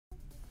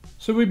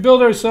So we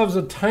built ourselves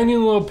a tiny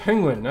little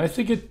penguin. I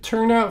think it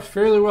turned out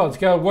fairly well. It's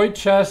got a white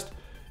chest.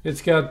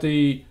 It's got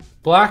the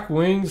black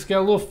wings.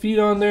 Got little feet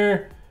on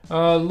there.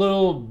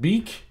 Little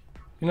beak.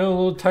 You know, a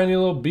little tiny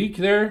little beak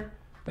there.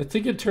 I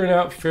think it turned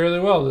out fairly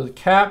well. The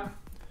cap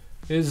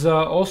is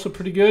also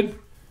pretty good.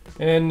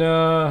 And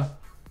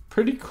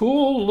pretty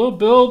cool little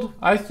build,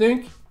 I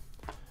think.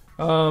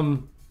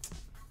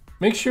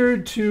 Make sure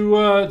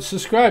to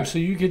subscribe so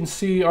you can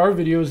see our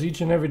videos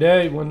each and every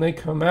day when they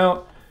come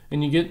out.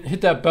 And you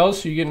hit that bell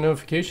so you get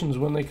notifications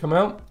when they come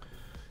out.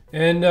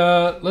 And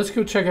let's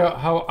go check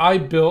out how I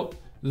built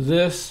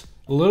this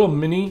little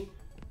mini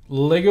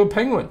Lego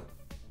penguin.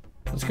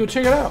 Let's go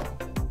check it out.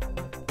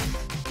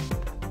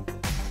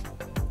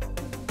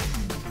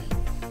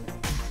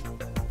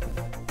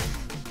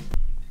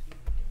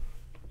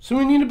 So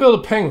we need to build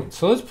a penguin.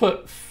 So let's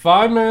put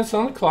 5 minutes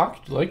on the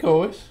clock, like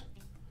always.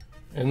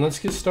 And let's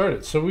get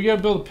started. So we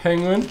gotta build a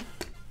penguin.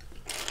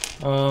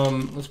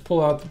 Let's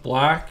pull out the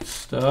black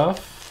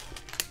stuff.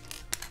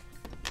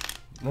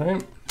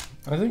 Right,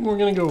 I think we're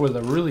gonna go with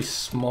a really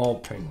small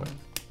penguin.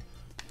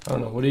 I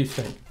don't know, what do you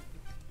think?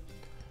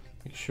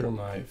 Make sure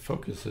my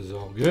focus is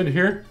all good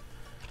here.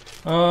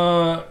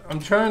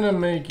 I'm trying to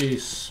make a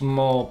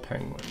small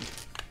penguin.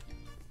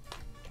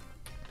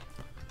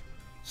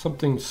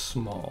 Something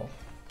small.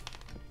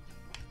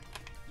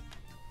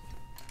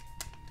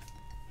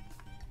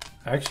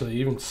 Actually,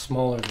 even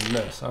smaller than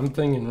this. I'm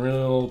thinking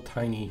real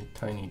tiny.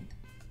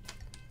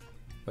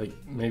 Like,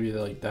 maybe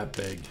like that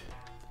big.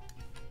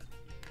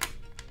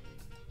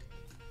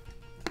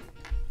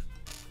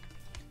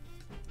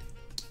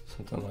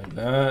 Something like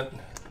that.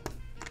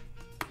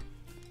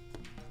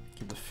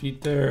 Get the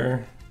feet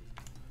there.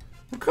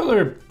 What color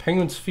are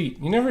penguin's feet?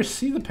 You never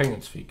see the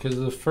penguin's feet because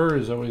the fur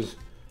is always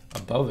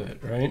above it,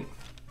 right?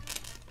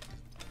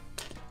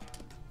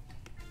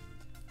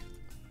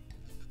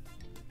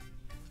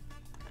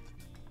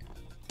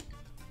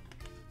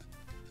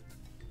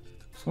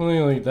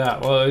 Something like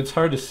that. Well, it's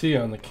hard to see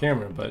on the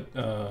camera, but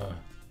I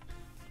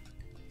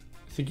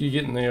think you're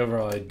getting the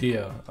overall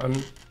idea.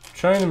 I'm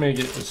trying to make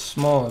it as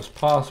small as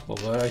possible,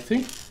 but I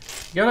think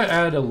you gotta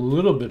add a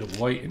little bit of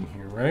white in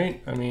here,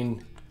 right? I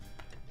mean,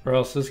 or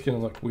else this is gonna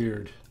look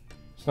weird.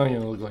 It's not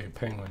gonna look like a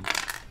penguin.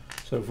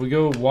 So if we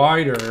go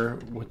wider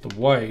with the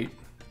white,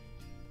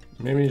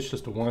 maybe it's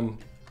just a one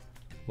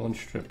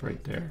strip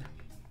right there.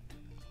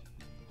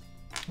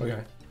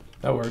 Okay,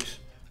 that works.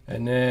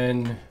 And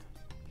then,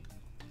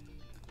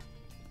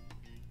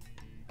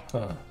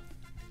 how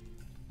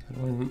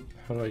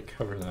do I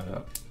cover that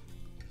up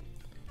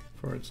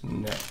for its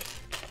neck?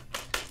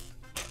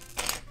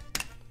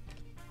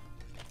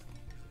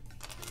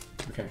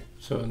 Okay,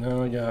 so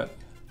now I got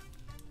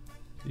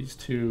these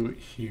two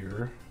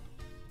here.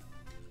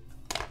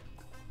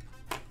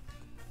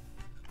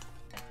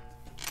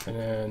 And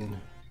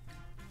then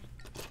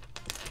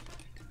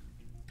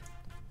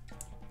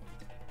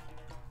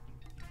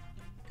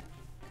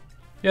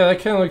yeah, that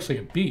kind of looks like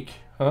a beak,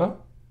 huh?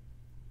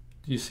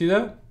 Do you see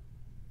that?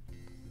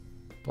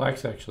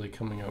 Black's actually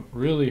coming up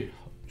really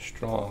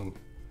strong.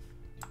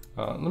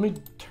 Let me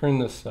turn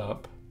this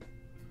up.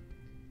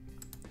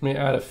 Let me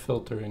add a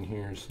filter in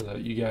here so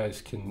that you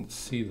guys can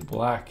see the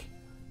black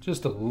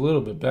just a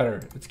little bit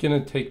better. It's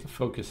gonna take the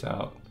focus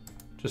out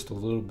just a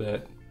little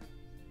bit.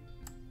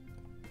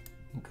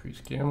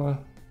 Increase gamma.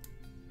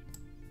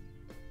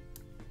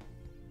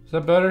 Is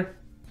that better?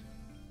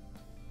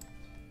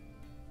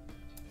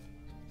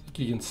 I think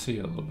you can see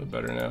it a little bit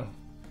better now.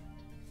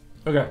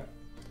 Okay,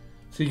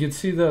 so you can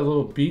see that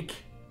little beak.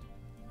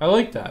 I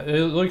like that.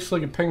 It looks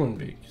like a penguin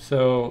beak,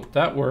 so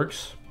that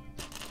works.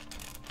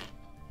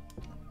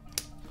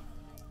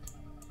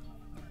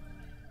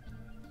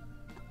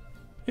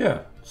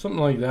 Yeah, something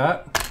like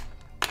that.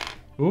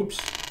 Oops,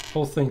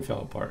 whole thing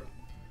fell apart.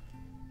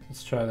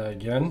 Let's try that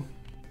again.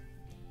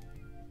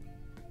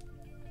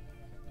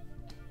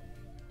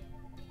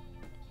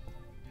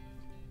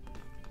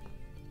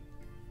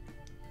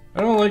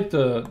 I don't like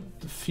the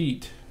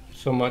feet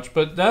so much,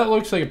 but that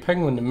looks like a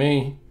penguin to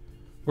me.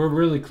 We're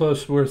really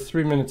close. We're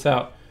 3 minutes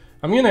out.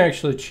 I'm gonna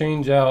actually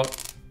change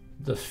out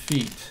the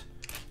feet.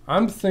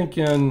 I'm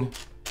thinking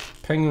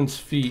penguin's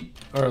feet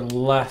are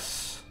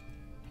less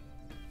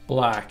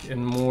black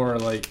and more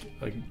like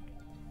a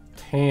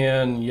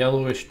tan,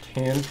 yellowish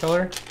tan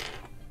color.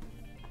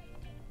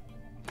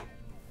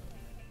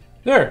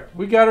 There,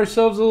 we got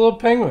ourselves a little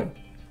penguin.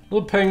 A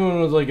little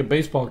penguin with like a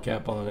baseball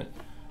cap on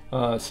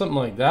it. Something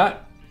like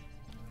that.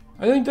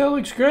 I think that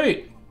looks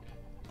great.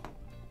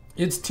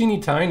 It's teeny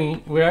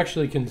tiny. We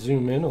actually can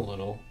zoom in a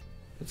little.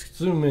 Let's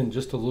zoom in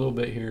just a little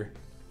bit here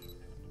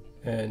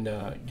and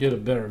get a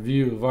better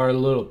view of our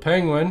little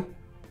penguin.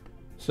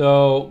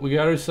 So we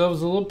got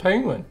ourselves a little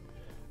penguin.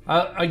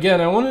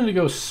 Again, I wanted to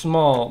go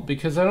small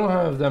because I don't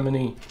have that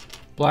many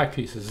black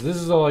pieces. This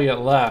is all I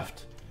got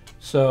left.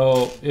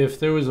 So if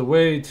there was a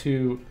way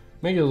to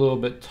make it a little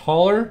bit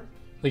taller,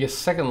 like a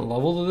second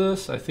level to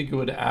this, I think it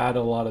would add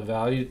a lot of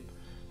value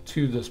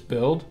to this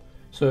build.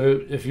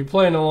 So if you're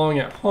playing along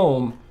at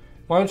home,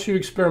 why don't you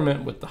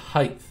experiment with the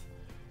height?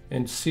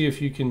 and see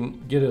if you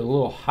can get it a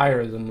little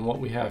higher than what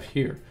we have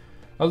here.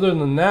 Other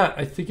than that,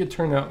 I think it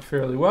turned out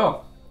fairly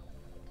well.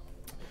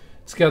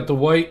 It's got the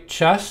white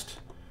chest,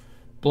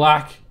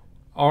 black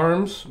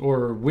arms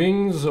or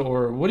wings,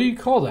 or what do you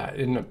call that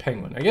in a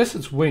penguin? I guess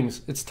it's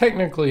wings. It's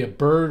technically a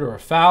bird or a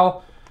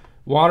fowl,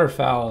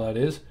 waterfowl that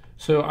is.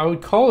 So I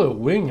would call it a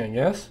wing, I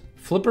guess.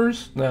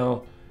 Flippers?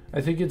 No,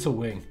 I think it's a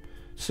wing.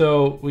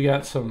 So we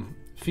got some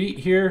feet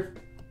here.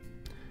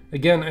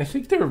 Again, I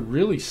think they're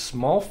really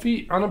small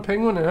feet on a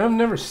penguin, and I've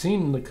never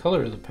seen the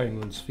color of the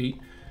penguin's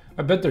feet.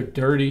 I bet they're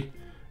dirty.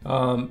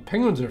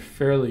 Penguins are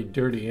fairly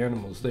dirty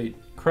animals. They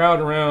crowd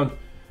around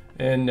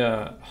and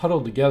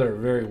huddle together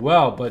very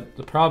well, but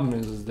the problem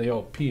is they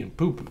all pee and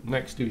poop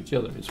next to each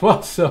other as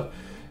well. So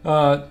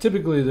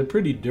typically they're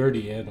pretty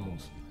dirty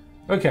animals.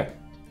 Okay,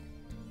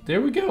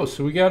 there we go.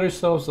 So we got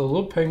ourselves a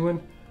little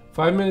penguin.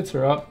 5 minutes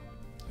are up.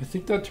 I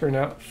think that turned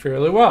out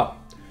fairly well.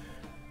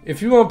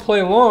 If you want to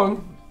play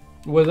along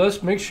with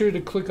us, make sure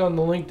to click on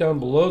the link down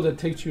below. That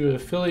takes you to an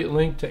affiliate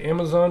link to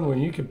Amazon where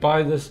you could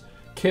buy this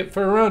kit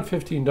for around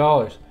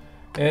 $15.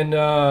 And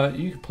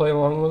you can play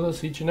along with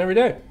us each and every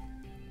day.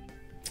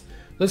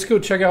 Let's go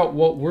check out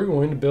what we're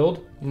going to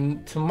build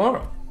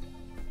tomorrow.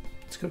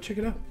 Let's go check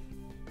it out.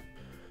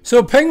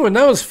 So penguin,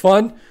 that was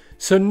fun.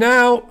 So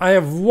now I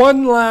have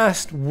one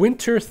last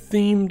winter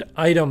themed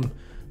item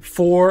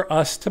for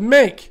us to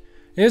make.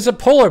 It is a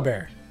polar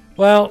bear.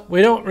 Well,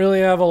 we don't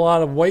really have a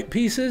lot of white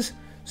pieces,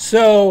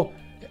 so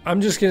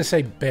I'm just going to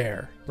say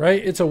bear,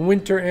 right? It's a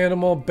winter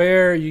animal,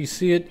 bear. You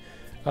see it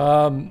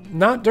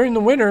not during the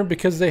winter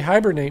because they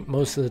hibernate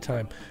most of the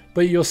time,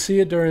 but you'll see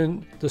it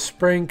during the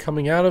spring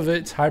coming out of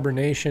its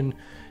hibernation.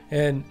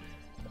 And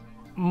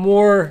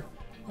more,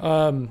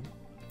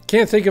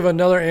 can't think of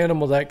another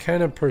animal that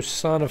kind of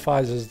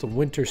personifies as the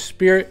winter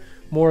spirit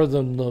more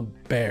than the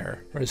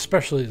bear, or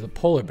especially the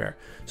polar bear.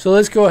 So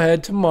let's go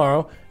ahead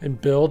tomorrow and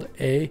build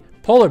a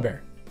polar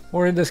bear,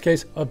 or in this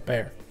case, a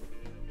bear.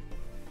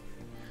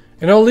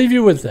 And I'll leave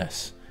you with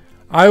this.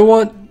 I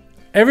want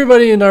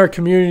everybody in our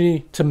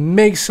community to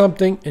make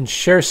something and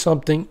share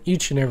something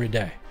each and every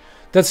day.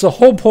 That's the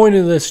whole point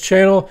of this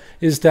channel,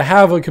 is to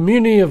have a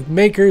community of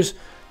makers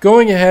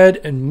going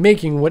ahead and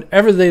making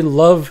whatever they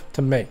love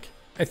to make.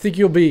 I think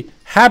you'll be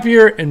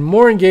happier and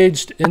more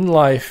engaged in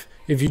life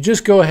if you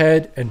just go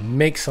ahead and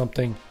make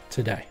something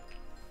today.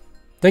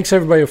 Thanks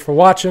everybody for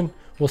watching.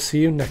 We'll see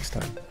you next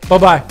time.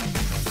 Bye-bye.